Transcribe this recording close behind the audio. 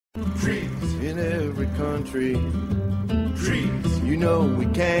Trees in every country. Trees, you know we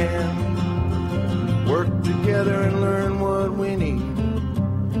can work together and learn what we need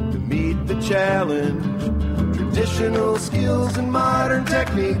to meet the challenge. Traditional skills and modern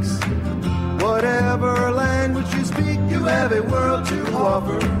techniques. Whatever language you speak, you have a world to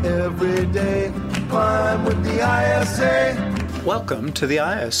offer every day. Climb with the ISA. Welcome to the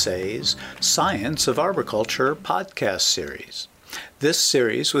ISA's Science of Arboriculture podcast series. This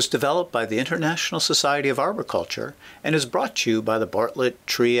series was developed by the International Society of Arboriculture and is brought to you by the Bartlett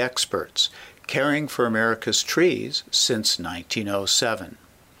Tree Experts, caring for America's trees since 1907.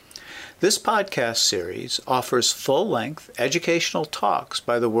 This podcast series offers full-length educational talks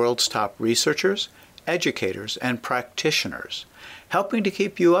by the world's top researchers, educators, and practitioners, helping to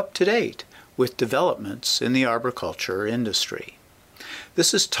keep you up to date with developments in the arboriculture industry.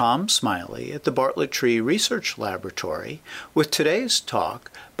 This is Tom Smiley at the Bartlett Tree Research Laboratory with today's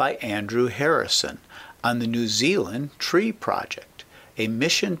talk by Andrew Harrison on the New Zealand Tree Project, a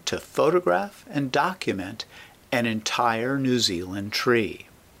mission to photograph and document an entire New Zealand tree.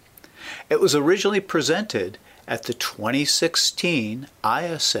 It was originally presented at the 2016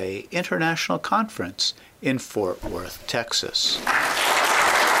 ISA International Conference in Fort Worth, Texas.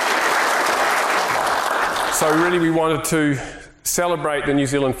 So really we wanted to celebrate the New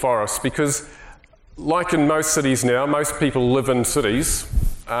Zealand forests because, like in most cities now, most people live in cities.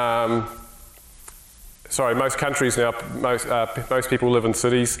 Most countries now, most people live in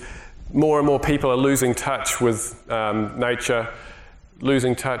cities. More and more people are losing touch with nature,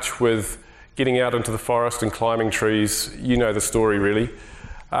 losing touch with getting out into the forest and climbing trees. You know the story, really.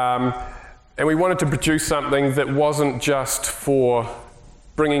 And we wanted to produce something that wasn't just for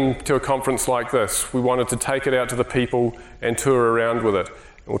bringing to a conference like this. We wanted to take it out to the people and tour around with it.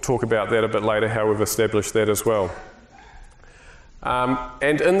 And we'll talk about that a bit later, how we've established that as well.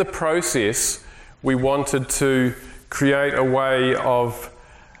 And in the process, we wanted to create a way of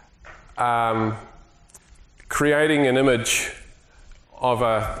creating an image of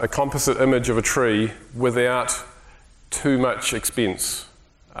a composite image of a tree without too much expense.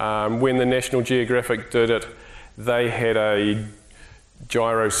 When the National Geographic did it, they had a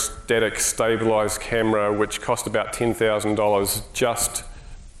gyrostatic stabilized camera which cost about $10,000 just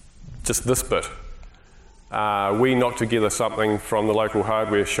this bit. We knocked together something from the local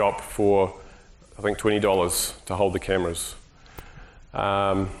hardware shop for I think $20 to hold the cameras,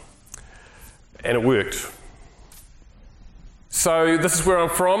 and it worked. So this is where I'm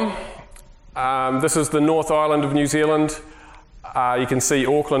from. This is the North Island of New Zealand. You can see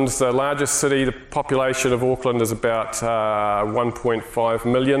Auckland's the largest city. The population of Auckland is about 1.5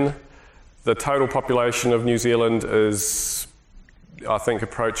 million. The total population of New Zealand is, I think,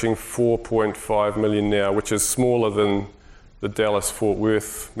 approaching 4.5 million now, which is smaller than the Dallas-Fort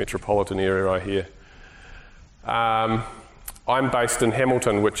Worth metropolitan area right here. I'm based in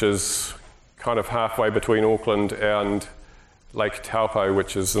Hamilton, which is kind of halfway between Auckland and Lake Taupo,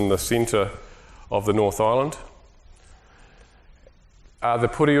 which is in the centre of the North Island. The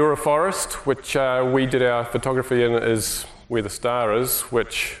Waipuoua forest, which we did our photography in, is where the star is,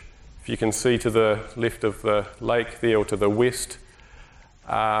 which, if you can see to the left of the lake there, or to the west,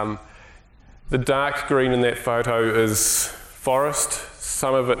 the dark green in that photo is forest,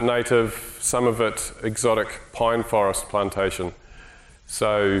 some of it native, some of it exotic pine forest plantation.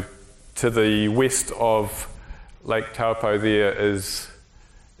 So to the west of Lake Taupo there is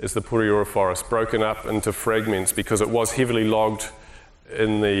the Waipuoua forest, broken up into fragments because it was heavily logged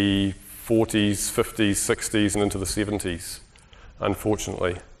in the 40s, 50s, 60s and into the 70s,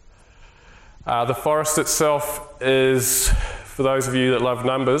 unfortunately. The forest itself is, for those of you that love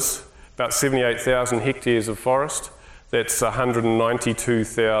numbers, about 78,000 hectares of forest. That's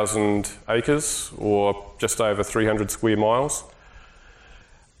 192,000 acres, or just over 300 square miles.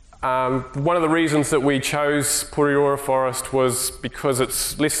 One of the reasons that we chose Waipuoua forest was because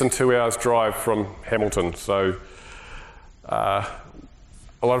it's less than 2 hours drive from Hamilton. So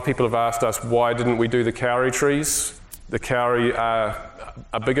a lot of people have asked us, why didn't we do the kauri trees? The kauri are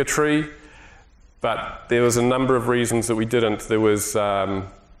a bigger tree, but there was a number of reasons that we didn't. There was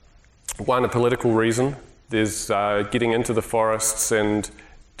one, a political reason. There's getting into the forests and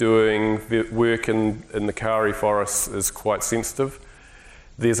doing the work in the kauri forests is quite sensitive.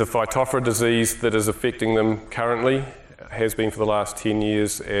 There's a phytophthora disease that is affecting them currently, has been for the last 10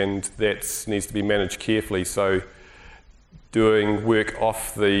 years, and that needs to be managed carefully. So doing work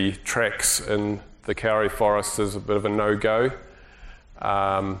off the tracks in the kauri forests is a bit of a no-go.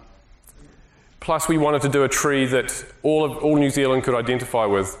 Plus we wanted to do a tree that all New Zealand could identify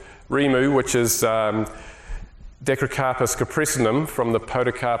with. Rimu, which is Dacrycarpus capresinum from the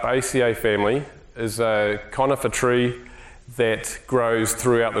Podocarpaceae family is a conifer tree that grows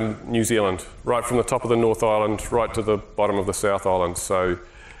throughout New Zealand, right from the top of the North Island right to the bottom of the South Island. So,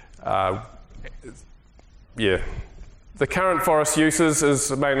 yeah. The current forest uses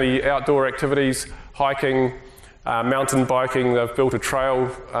is mainly outdoor activities, hiking, mountain biking. They've built a trail,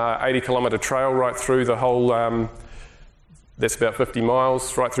 80-kilometre trail right through the whole, that's about 50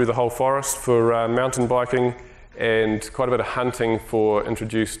 miles, right through the whole forest for mountain biking, and quite a bit of hunting for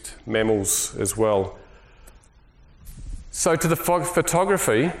introduced mammals as well. So to the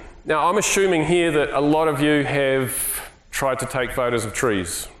photography, now I'm assuming here that a lot of you have tried to take photos of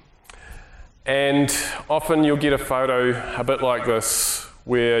trees. And often you'll get a photo a bit like this,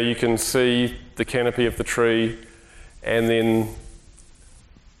 where you can see the canopy of the tree, and then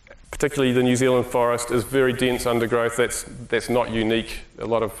particularly the New Zealand forest is very dense undergrowth. That's not unique. A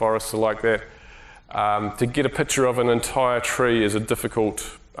lot of forests are like that. To get a picture of an entire tree is a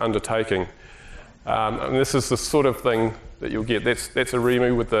difficult undertaking. And this is the sort of thing that you'll get. That's a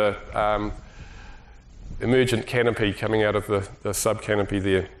remu with the emergent canopy coming out of the sub-canopy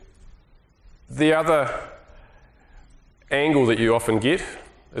there. The other angle that you often get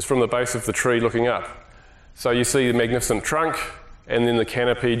is from the base of the tree looking up. So you see the magnificent trunk, and then the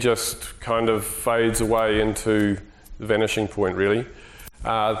canopy just kind of fades away into the vanishing point, really.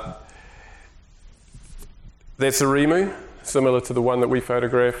 That's a remu, similar to the one that we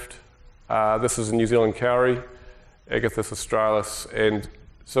photographed. This is a New Zealand kauri, Agathis australis, and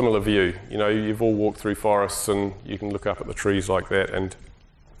similar view. You know, you've all walked through forests and you can look up at the trees like that, and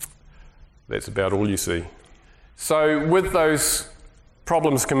that's about all you see. So with those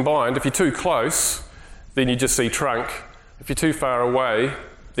problems combined, if you're too close, then you just see trunk. If you're too far away,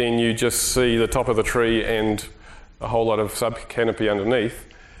 then you just see the top of the tree and a whole lot of sub-canopy underneath.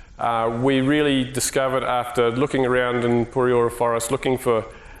 We really discovered, after looking around in Waipuoua forest, looking for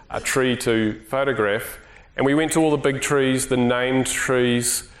a tree to photograph, and we went to all the big trees, the named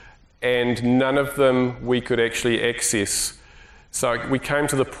trees, and none of them we could actually access. So we came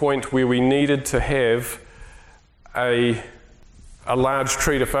to the point where we needed to have a large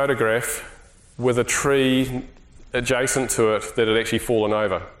tree to photograph with a tree adjacent to it that had actually fallen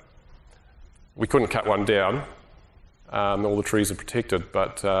over. We couldn't cut one down. All the trees are protected,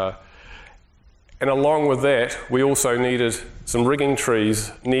 but and along with that, we also needed some rigging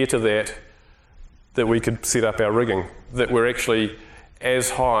trees near to that we could set up our rigging, that were actually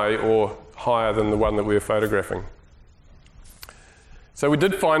as high or higher than the one that we were photographing. So we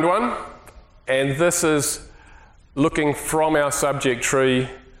did find one, and this is looking from our subject tree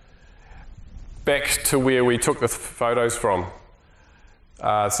back to where we took the photos from.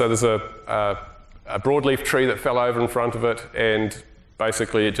 So there's a broadleaf tree that fell over in front of it, and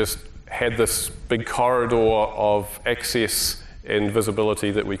basically it just had this big corridor of access and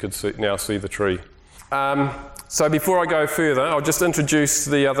visibility that we could now see the tree. So before I go further, I'll just introduce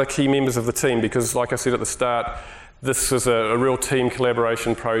the other key members of the team, because like I said at the start, this is a real team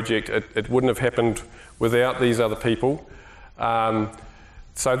collaboration project. It wouldn't have happened without these other people.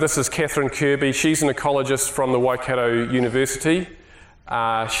 So this is Catherine Kirby. She's an ecologist from the Waikato University.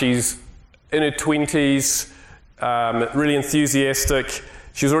 She's in her 20s, really enthusiastic.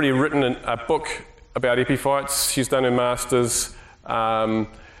 She's already written a book about epiphytes. She's done her master's.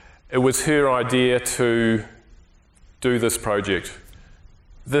 It was her idea to do this project.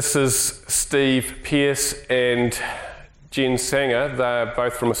 This is Steve Pearce and Jen Sanger. They're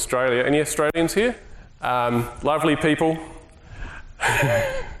both from Australia. Any Australians here? Lovely people.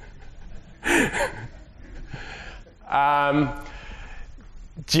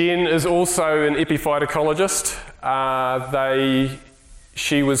 Jen is also an epiphyte ecologist.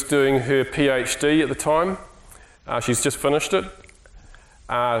 She was doing her PhD at the time. She's just finished it.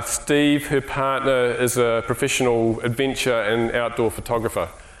 Steve, her partner, is a professional adventure and outdoor photographer.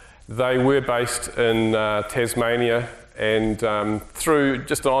 They were based in Tasmania, and through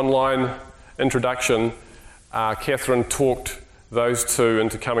just an online introduction, Catherine talked those two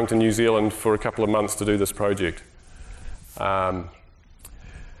into coming to New Zealand for a couple of months to do this project.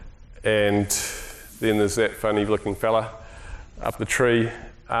 And then there's that funny looking fella up the tree.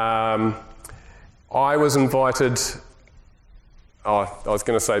 I was invited, I was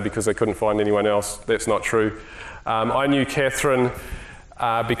going to say because they couldn't find anyone else. That's not true. I knew Catherine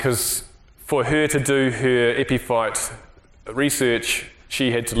because for her to do her epiphyte research,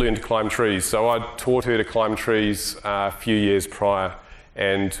 she had to learn to climb trees. So I taught her to climb trees a few years prior,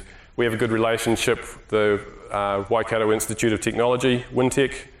 and we have a good relationship. The Waikato Institute of Technology,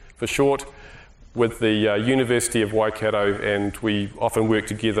 WinTech for short, with the University of Waikato, and we often work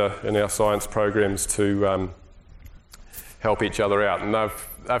together in our science programs to help each other out. And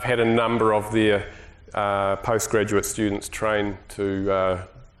I've had a number of their postgraduate students train for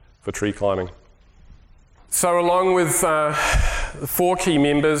tree climbing. So along with the 4 key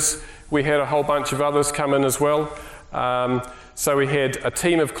members, we had a whole bunch of others come in as well. So we had a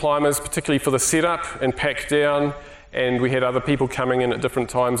team of climbers, particularly for the setup and pack down, and we had other people coming in at different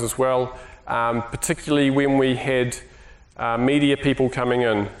times as well, particularly when we had media people coming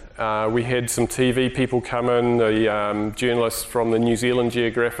in. We had some TV people come in, the journalists from the New Zealand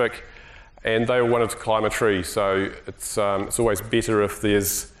Geographic, and they all wanted to climb a tree, so it's always better if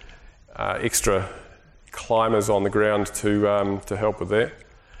there's extra climbers on the ground to help with that.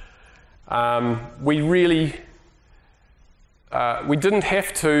 We didn't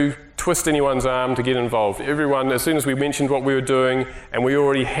have to twist anyone's arm to get involved. Everyone, as soon as we mentioned what we were doing and we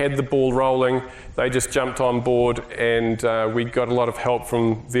already had the ball rolling, they just jumped on board, and we got a lot of help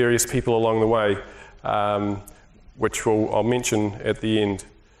from various people along the way, which I'll mention at the end.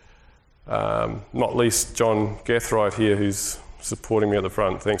 Not least John Gathright here, who's supporting me at the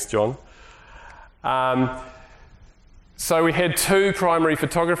front. Thanks, John. So we had 2 primary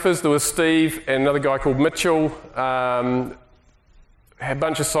photographers. There was Steve and another guy called Mitchell. Had a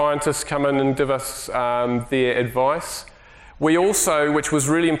bunch of scientists come in and give us their advice. We also, which was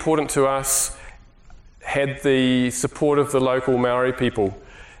really important to us, had the support of the local Maori people.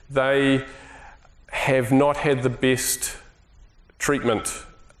 They have not had the best treatment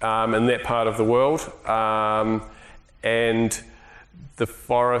in that part of the world, and the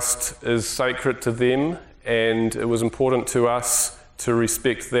forest is sacred to them, and it was important to us to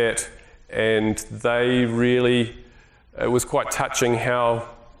respect that, and they really, it was quite touching how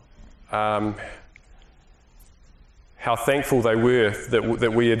thankful they were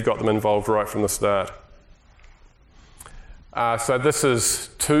that we had got them involved right from the start. So this is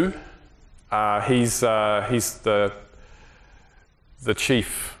Tu. He's the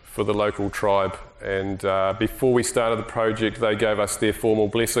chief for the local tribe, and before we started the project they gave us their formal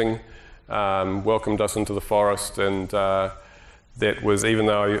blessing, welcomed us into the forest, and that was, even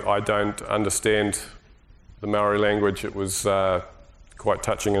though I don't understand the Maori language, it was quite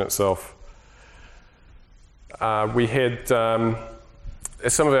touching in itself. We had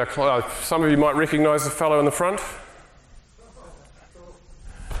some of you might recognise the fellow in the front.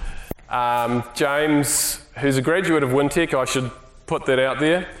 James, who's a graduate of Wintec, I should put that out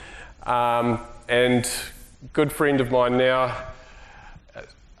there, and good friend of mine now.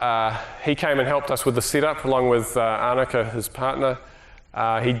 He came and helped us with the setup along with Annika, his partner.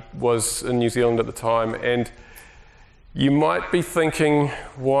 He was in New Zealand at the time, and you might be thinking,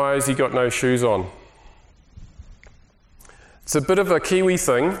 why has he got no shoes on? It's a bit of a Kiwi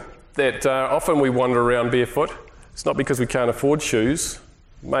thing that often we wander around barefoot. It's not because we can't afford shoes.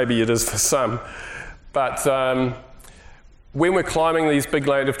 Maybe it is for some. But when we're climbing these big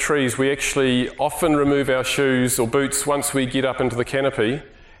native trees, we actually often remove our shoes or boots once we get up into the canopy,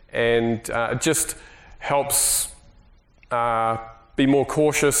 and it just helps be more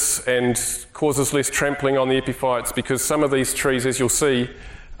cautious and causes less trampling on the epiphytes, because some of these trees, as you'll see,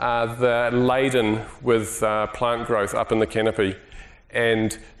 they're laden with plant growth up in the canopy,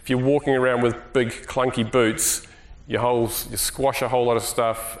 and if you're walking around with big clunky boots, you squash a whole lot of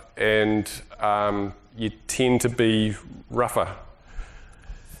stuff, and you tend to be rougher.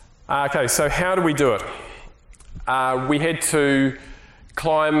 Okay, so how do we do it? We had to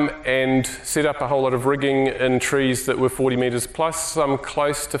climb and set up a whole lot of rigging in trees that were 40 metres plus, some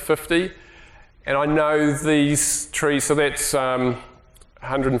close to 50. And I know these trees, so that's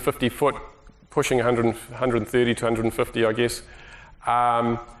 150 foot, pushing 130 to 150, I guess.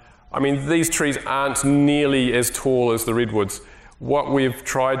 I mean, these trees aren't nearly as tall as the redwoods. What we've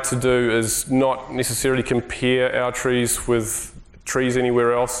tried to do is not necessarily compare our trees with trees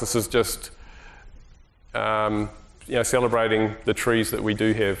anywhere else. This is just celebrating the trees that we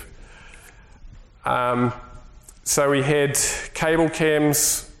do have. So we had cable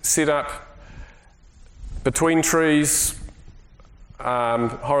cams set up between trees,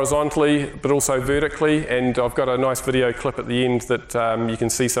 horizontally but also vertically, and I've got a nice video clip at the end that you can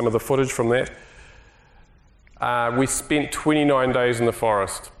see some of the footage from that. We spent 29 days in the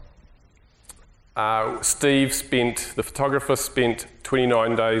forest. Steve, the photographer, spent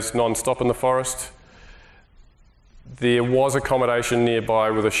 29 days non-stop in the forest. There was accommodation nearby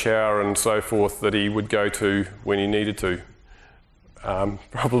with a shower and so forth that he would go to when he needed to.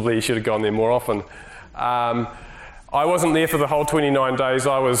 Probably he should have gone there more often. I wasn't there for the whole 29 days.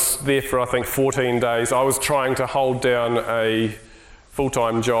 I was there for, I think, 14 days. I was trying to hold down a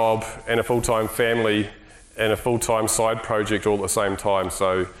full-time job and a full-time family and a full-time side project all at the same time.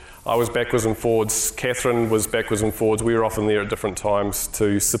 So I was backwards and forwards, Catherine was backwards and forwards. We were often there at different times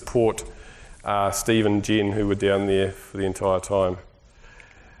to support Steve and Jen, who were down there for the entire time.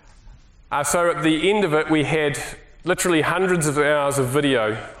 So at the end of it, we had literally hundreds of hours of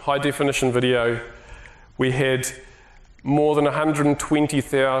video, high definition video. We had more than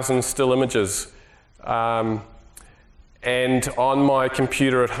 120,000 still images. And on my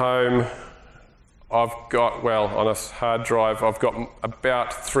computer at home, I've got, on a hard drive, I've got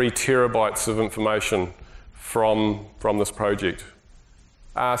about 3 terabytes of information from this project.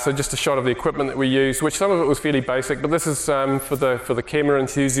 So just a shot of the equipment that we used, which some of it was fairly basic, but this is for the camera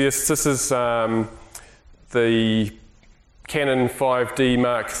enthusiasts. This is the Canon 5D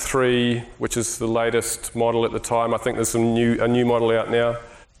Mark III, which is the latest model at the time. I think there's a new model out now.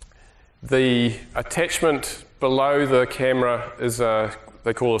 The attachment below the camera is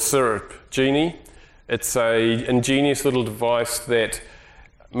they call a syrup genie. It's an ingenious little device that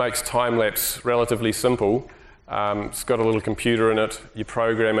makes time-lapse relatively simple. It's got a little computer in it, you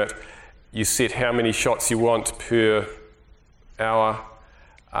program it, you set how many shots you want per hour.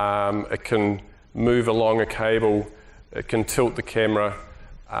 It can move along a cable, it can tilt the camera,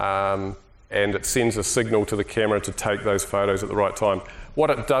 and it sends a signal to the camera to take those photos at the right time. What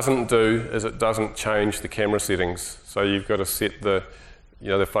it doesn't do is it doesn't change the camera settings. So you've got to set the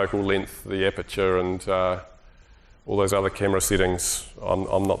focal length, the aperture, and all those other camera settings.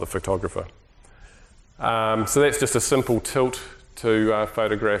 I'm not the photographer. So that's just a simple tilt to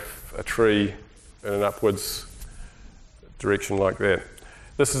photograph a tree in an upwards direction like that.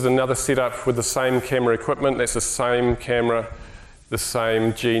 This is another setup with the same camera equipment. That's the same camera, the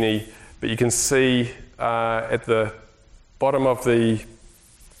same genie, but you can see at the bottom of the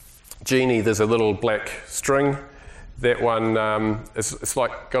genie there's a little black string. That one it's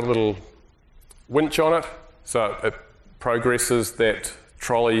like got a little winch on it, so it progresses that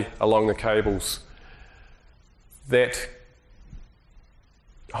trolley along the cables. That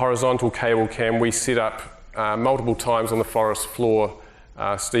horizontal cable cam we set up multiple times on the forest floor.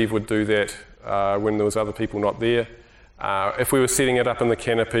 Steve would do that when there was other people not there. If we were setting it up in the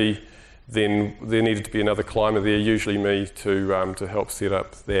canopy, then there needed to be another climber there, usually me, to help set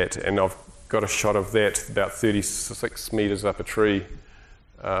up that. And I've got a shot of that about 36 metres up a tree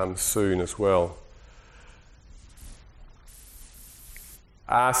soon as well.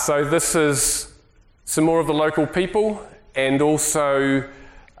 So this is some more of the local people, and also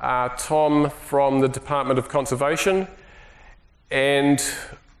Tom from the Department of Conservation. And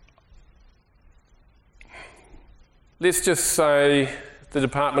let's just say the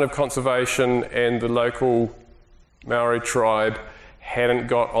Department of Conservation and the local Maori tribe hadn't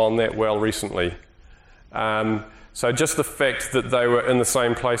got on that well recently. So just the fact that they were in the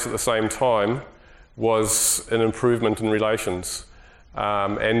same place at the same time was an improvement in relations.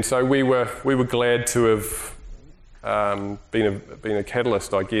 And so we were glad to have been a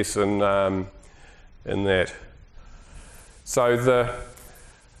catalyst, I guess, in that. So the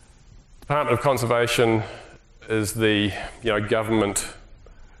Department of Conservation is the government,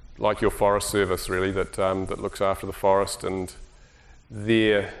 like your Forest Service, really, that looks after the forest, and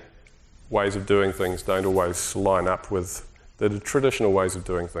their ways of doing things don't always line up with the traditional ways of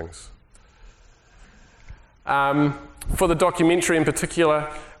doing things. For the documentary in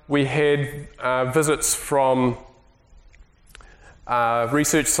particular, we had visits from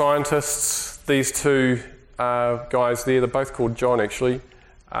research scientists. These two guys there, they're both called John actually,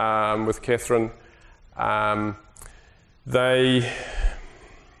 with Catherine. They'd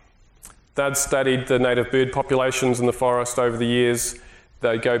studied the native bird populations in the forest over the years.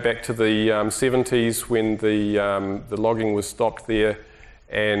 They go back to the 70s when the logging was stopped there,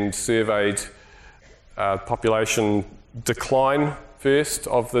 and surveyed population decline first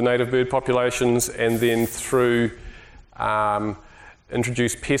of the native bird populations, and then through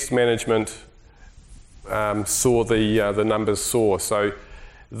introduced pest management saw the numbers soar. So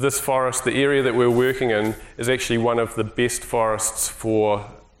this forest, the area that we're working in, is actually one of the best forests for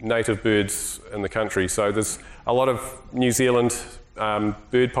native birds in the country. So there's a lot of New Zealand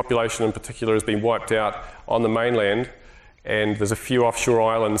bird population in particular has been wiped out on the mainland, and there's a few offshore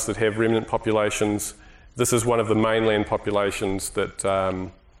islands that have remnant populations. This is one of the mainland populations that,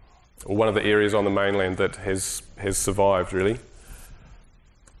 or one of the areas on the mainland that has survived, really.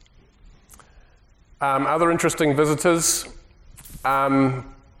 Other interesting visitors.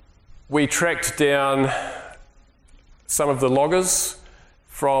 We tracked down some of the loggers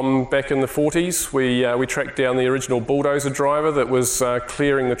from back in the 40s. We tracked down the original bulldozer driver that was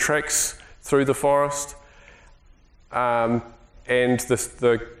clearing the tracks through the forest. And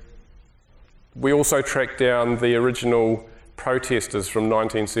we also tracked down the original protesters from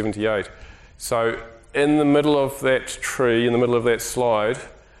 1978. So in the middle of that tree, in the middle of that slide,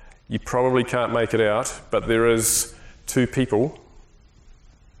 you probably can't make it out, but there is two people.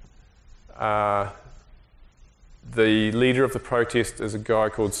 The leader of the protest is a guy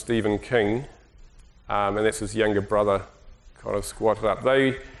called Stephen King, and that's his younger brother, kind of squatted up.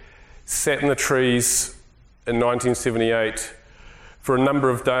 They sat in the trees in 1978 for a number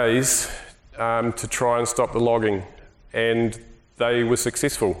of days to try and stop the logging, and they were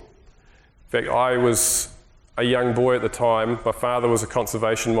successful. In fact, I was a young boy at the time. My father was a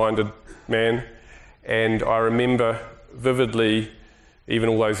conservation-minded man, and I remember vividly, even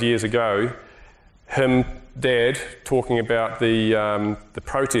all those years ago, Dad, talking about the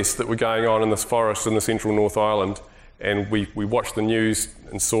protests that were going on in this forest in the central North Island, and we watched the news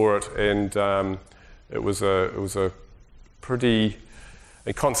and saw it, and it was a pretty,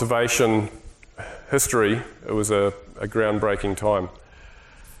 in conservation history, it was a groundbreaking time.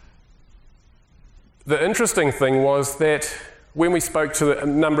 The interesting thing was that when we spoke to a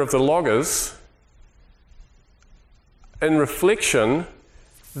number of the loggers, in reflection,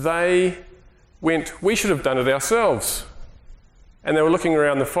 they went, we should have done it ourselves. And they were looking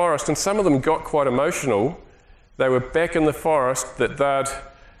around the forest, and some of them got quite emotional. They were back in the forest that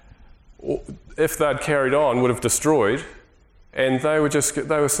if they'd carried on, would have destroyed. And they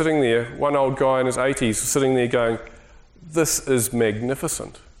were sitting there, one old guy in his 80s was sitting there going, this is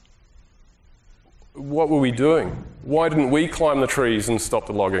magnificent. What were we doing? Why didn't we climb the trees and stop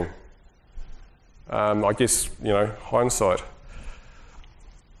the logging? I guess, hindsight.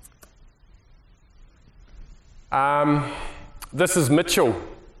 This is Mitchell,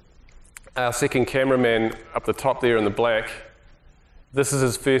 our second cameraman up the top there in the black. This is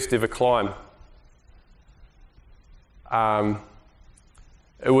his first ever climb.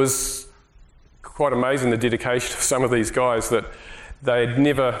 It was quite amazing, the dedication of some of these guys, that they'd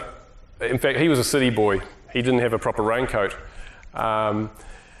never, in fact, he was a city boy. He didn't have a proper raincoat. But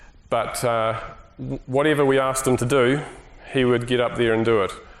whatever we asked him to do, he would get up there and do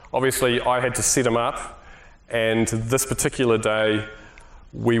it. Obviously, I had to set him up. And this particular day,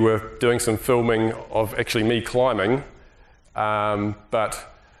 we were doing some filming of actually me climbing,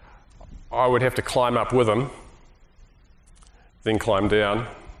 but I would have to climb up with him, then climb down,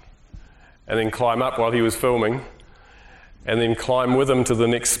 and then climb up while he was filming, and then climb with him to the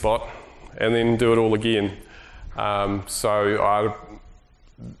next spot, and then do it all again. So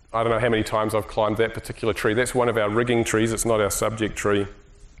I don't know how many times I've climbed that particular tree. That's one of our rigging trees. It's not our subject tree,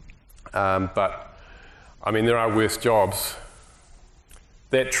 but I mean, there are worse jobs.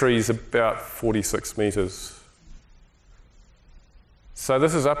 That tree's about 46 metres. So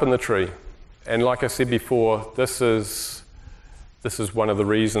this is up in the tree. And like I said before, this is one of the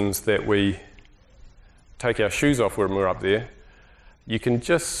reasons that we take our shoes off when we're up there. You can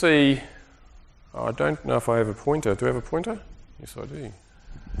just see, I don't know if I have a pointer. Do I have a pointer? Yes, I do.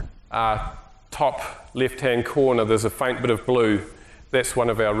 Top left-hand corner, there's a faint bit of blue. That's one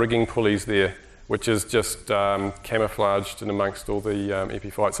of our rigging pulleys there, which is just camouflaged in amongst all the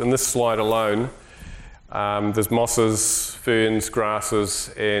epiphytes. In this slide alone, there's mosses, ferns, grasses,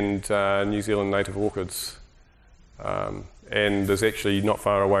 and New Zealand native orchids. And there's actually, not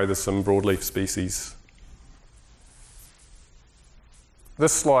far away, there's some broadleaf species.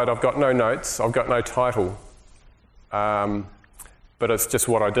 This slide, I've got no notes, I've got no title, but it's just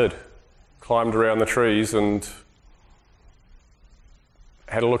what I did. Climbed around the trees and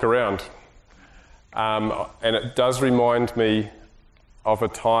had a look around. And it does remind me of a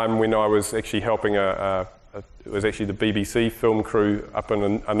time when I was actually helping it was actually the BBC film crew up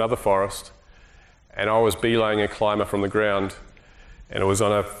in another forest, and I was belaying a climber from the ground, and it was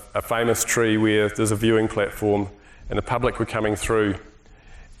on a famous tree where there's a viewing platform, and the public were coming through,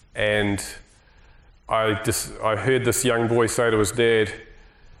 and I heard this young boy say to his dad,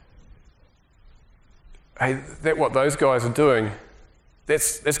 "Hey, what those guys are doing,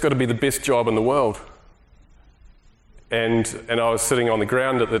 that's got to be the best job in the world." And I was sitting on the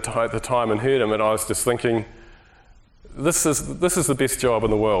ground at the time and heard him, and I was just thinking, this is the best job in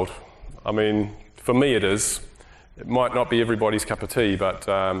the world. I mean, for me it is. It might not be everybody's cup of tea, but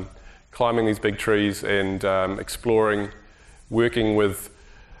climbing these big trees and exploring, working with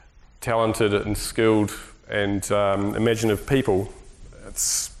talented and skilled and imaginative people,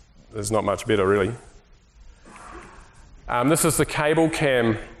 there's not much better, really. This is the cable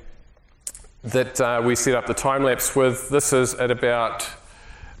cam that we set up the time-lapse with. This is at about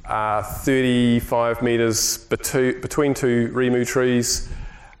 35 metres between two rimu trees.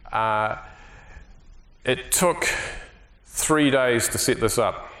 It took 3 days to set this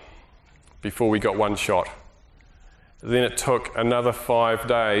up before we got one shot. Then it took another 5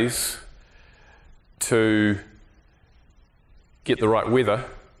 days to get the right weather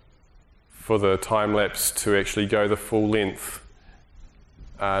for the time lapse to actually go the full length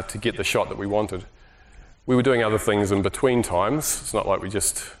to get the shot that we wanted. We were doing other things in between times. It's not like we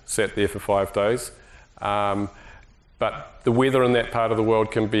just sat there for 5 days. But the weather in that part of the world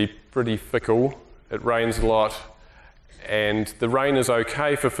can be pretty fickle. It rains a lot, and the rain is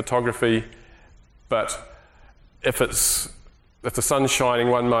okay for photography, but if the sun's shining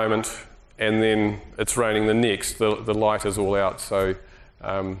one moment and then it's raining the next, the light is all out. So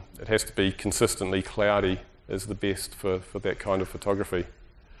it has to be consistently cloudy is the best for that kind of photography.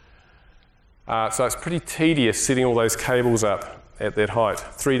 So it's pretty tedious setting all those cables up at that height.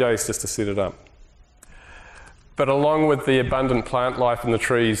 3 days just to set it up. But along with the abundant plant life in the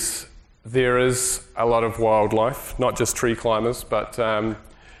trees, there is a lot of wildlife, not just tree climbers, but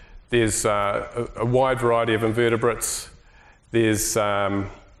there's a wide variety of invertebrates. There's a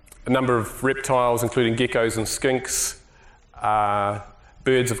number of reptiles, including geckos and skinks.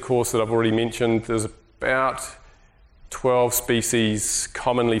 Birds, of course, that I've already mentioned. There's about 12 species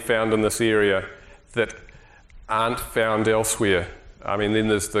commonly found in this area that aren't found elsewhere. I mean, then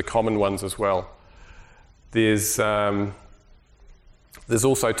there's the common ones as well. There's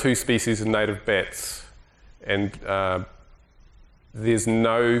also 2 species of native bats, and there's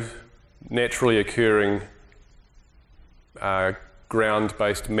no naturally occurring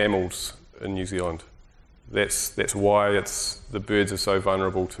ground-based mammals in New Zealand. That's why the birds are so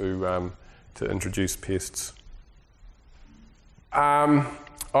vulnerable to introduced pests.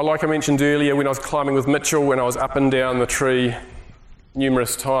 Like I mentioned earlier, when I was climbing with Mitchell, when I was up and down the tree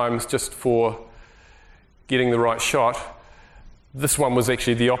numerous times just for getting the right shot, this one was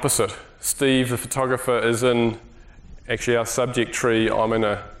actually the opposite. Steve, the photographer, is in actually our subject tree. I'm in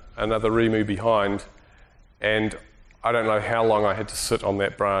another rimu behind, and I don't know how long I had to sit on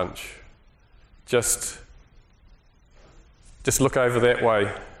that branch. Just look over that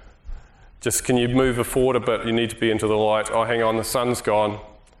way. Just, can you move forward a bit? You need to be into the light. Oh, hang on, the sun's gone.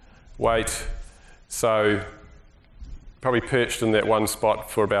 Wait. So, probably perched in that one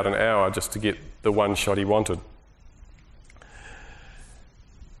spot for about an hour just to get the one shot he wanted.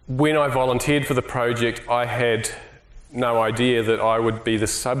 When I volunteered for the project, I had no idea that I would be the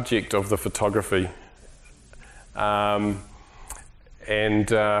subject of the photography. Actually,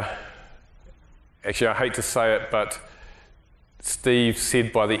 I hate to say it, but Steve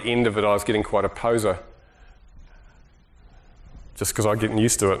said by the end of it I was getting quite a poser, just because I'm getting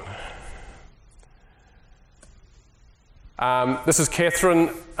used to it. This is Catherine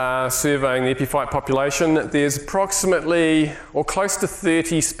surveying the epiphyte population. There's approximately, or close to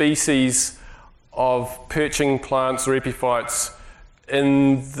 30 species of perching plants or epiphytes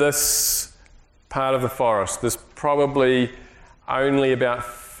in this part of the forest. There's probably only about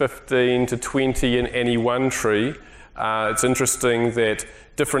 15 to 20 in any one tree. It's interesting that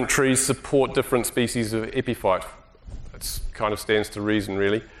different trees support different species of epiphyte. It kind of stands to reason,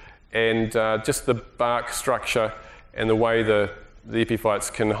 really. And just the bark structure and the way the epiphytes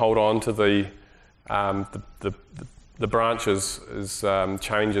can hold on to the branches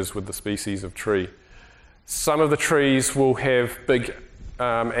changes with the species of tree. Some of the trees will have big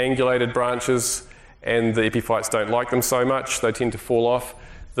angulated branches, and the epiphytes don't like them so much. They tend to fall off.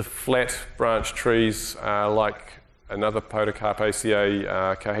 The flat branch trees, like another Podocarpaceae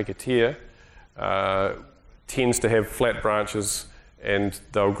kahikatea, tends to have flat branches, and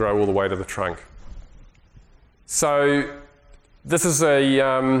they'll grow all the way to the trunk. So this is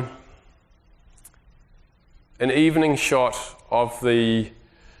an evening shot of the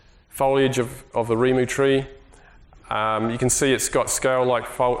foliage of the rimu tree. You can see it's got scale-like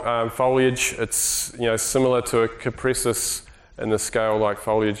foliage. It's similar to a capressus in the scale-like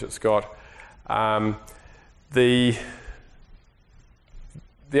foliage it's got. The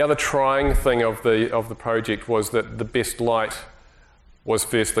other trying thing of the project was that the best light was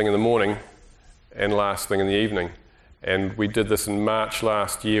first thing in the morning and last thing in the evening. And we did this in March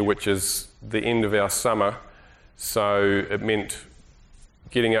last year, which is the end of our summer. So it meant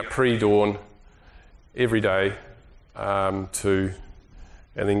getting up pre-dawn every day and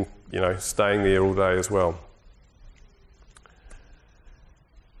then staying there all day as well.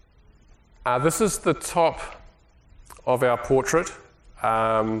 This is the top of our portrait.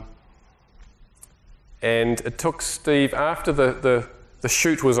 And it took Steve, after the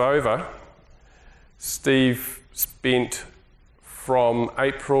shoot was over, Steve spent from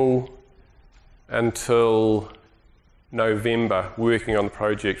April until November working on the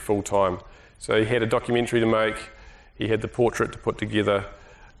project full time. So he had a documentary to make, he had the portrait to put together,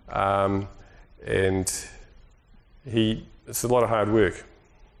 and it's a lot of hard work.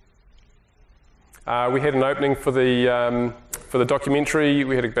 We had an opening for the documentary.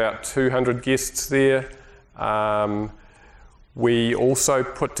 We had about 200 guests there. We also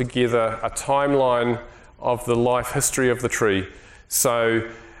put together a timeline of the life history of the tree. So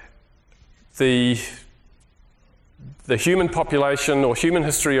the human population or human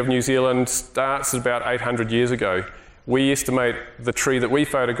history of New Zealand starts about 800 years ago. We estimate the tree that we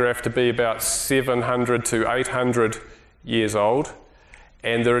photographed to be about 700 to 800 years old,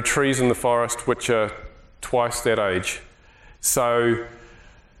 and there are trees in the forest which are twice that age. So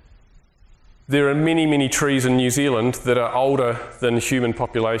there are many, many trees in New Zealand that are older than human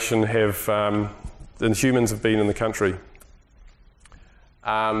population than humans have been in the country.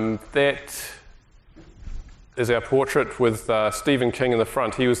 That is our portrait with Stephen King in the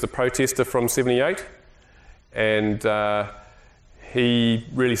front. He was the protester from '78, and he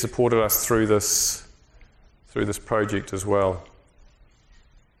really supported us through this project as well.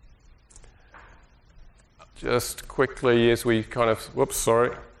 Just quickly, as we kind of,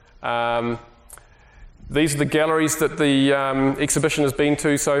 these are the galleries that the exhibition has been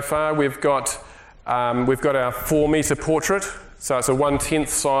to so far. We've got our 4-metre portrait, so it's a 1/10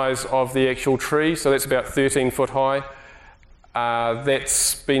 size of the actual tree, so that's about 13 foot high.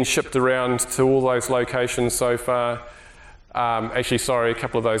 That's been shipped around to all those locations so far. A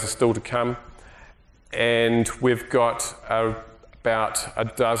couple of those are still to come. And we've got about a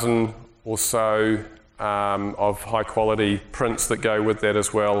dozen or so of high quality prints that go with that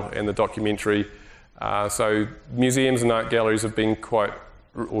as well, and the documentary. So museums and art galleries have been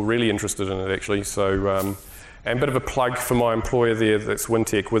really interested in it actually. So, and a bit of a plug for my employer there, that's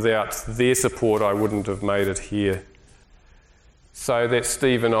Wintec. Without their support, I wouldn't have made it here. So that's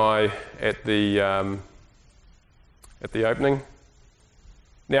Steve and I at the opening.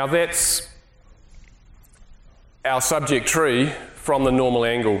 Now that's our subject tree from the normal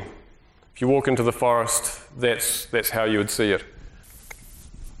angle. If you walk into the forest, that's how you would see it.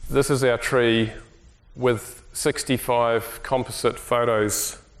 This is our tree with 65 composite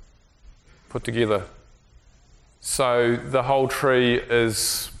photos put together. So the whole tree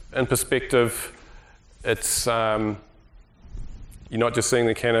is in perspective. It's you're not just seeing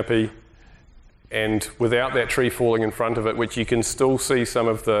the canopy, and without that tree falling in front of it, which you can still see some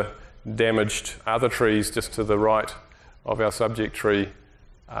of the damaged other trees just to the right of our subject tree,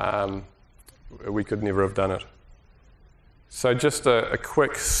 we could never have done it. So just a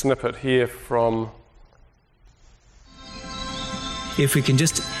quick snippet here from... If we can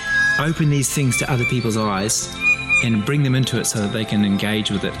just open these things to other people's eyes and bring them into it so that they can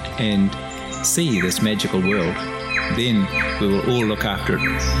engage with it and see this magical world, then we will all look after it,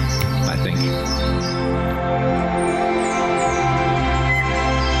 I think.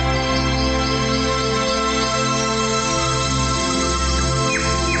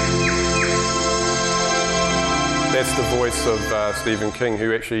 That's the voice of Stephen King,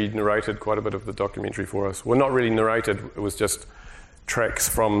 who actually narrated quite a bit of the documentary for us. Well, not really narrated, it was just tracks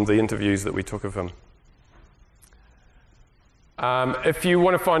from the interviews that we took of him. If you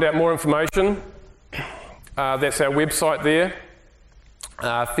want to find out more information, that's our website there.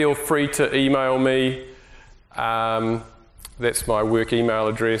 Feel free to email me. That's my work email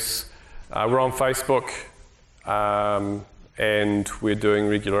address. We're on Facebook, and we're doing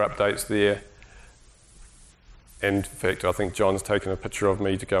regular updates there. And in fact, I think John's taken a picture of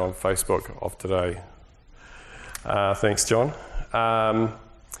me to go on Facebook of today. Thanks, John.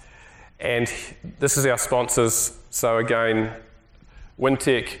 And this is our sponsors. So again,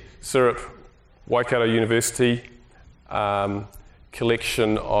 Wintec, Syrup, Waikato University,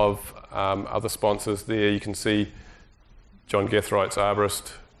 collection of other sponsors there. You can see John Gathwright's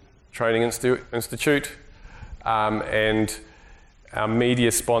Arborist Training Institute, and our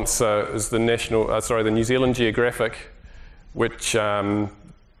media sponsor is the New Zealand Geographic, which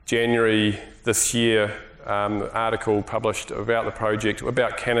January this year, article published about the project,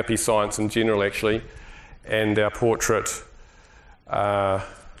 about canopy science in general actually, and our portrait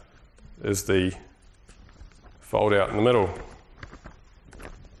is the fold out in the middle,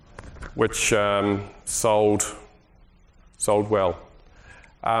 which sold well.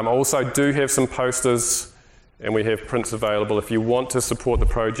 I also do have some posters, and we have prints available. If you want to support the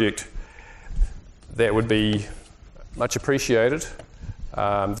project, that would be much appreciated.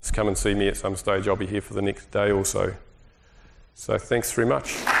 Just come and see me at some stage. I'll be here for the next day or so. So thanks very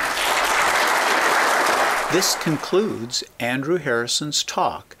much. This concludes Andrew Harrison's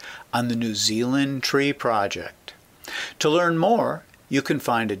talk on the New Zealand Tree Project. To learn more, you can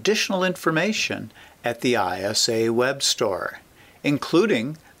find additional information at the ISA web store,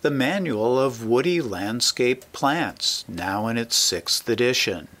 including the Manual of Woody Landscape Plants, now in its 6th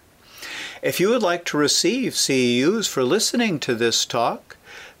edition. If you would like to receive CEUs for listening to this talk,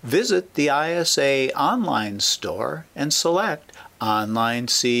 visit the ISA online store and select Online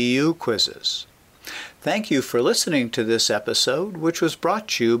CEU Quizzes. Thank you for listening to this episode, which was brought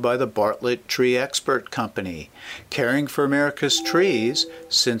to you by the Bartlett Tree Expert Company, caring for America's trees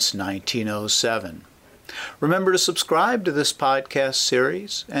since 1907. Remember to subscribe to this podcast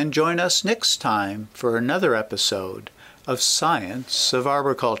series and join us next time for another episode of Science of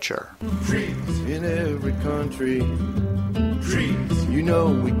Arboriculture. Trees in every country. Trees, you know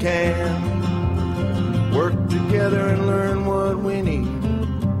we can work together and learn what we need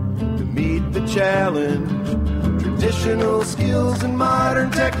to meet the challenge. Traditional skills and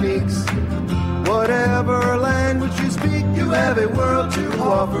modern techniques. Whatever language you speak, you have a world to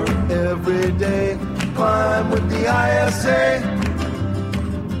offer every day. Climb with the ISA.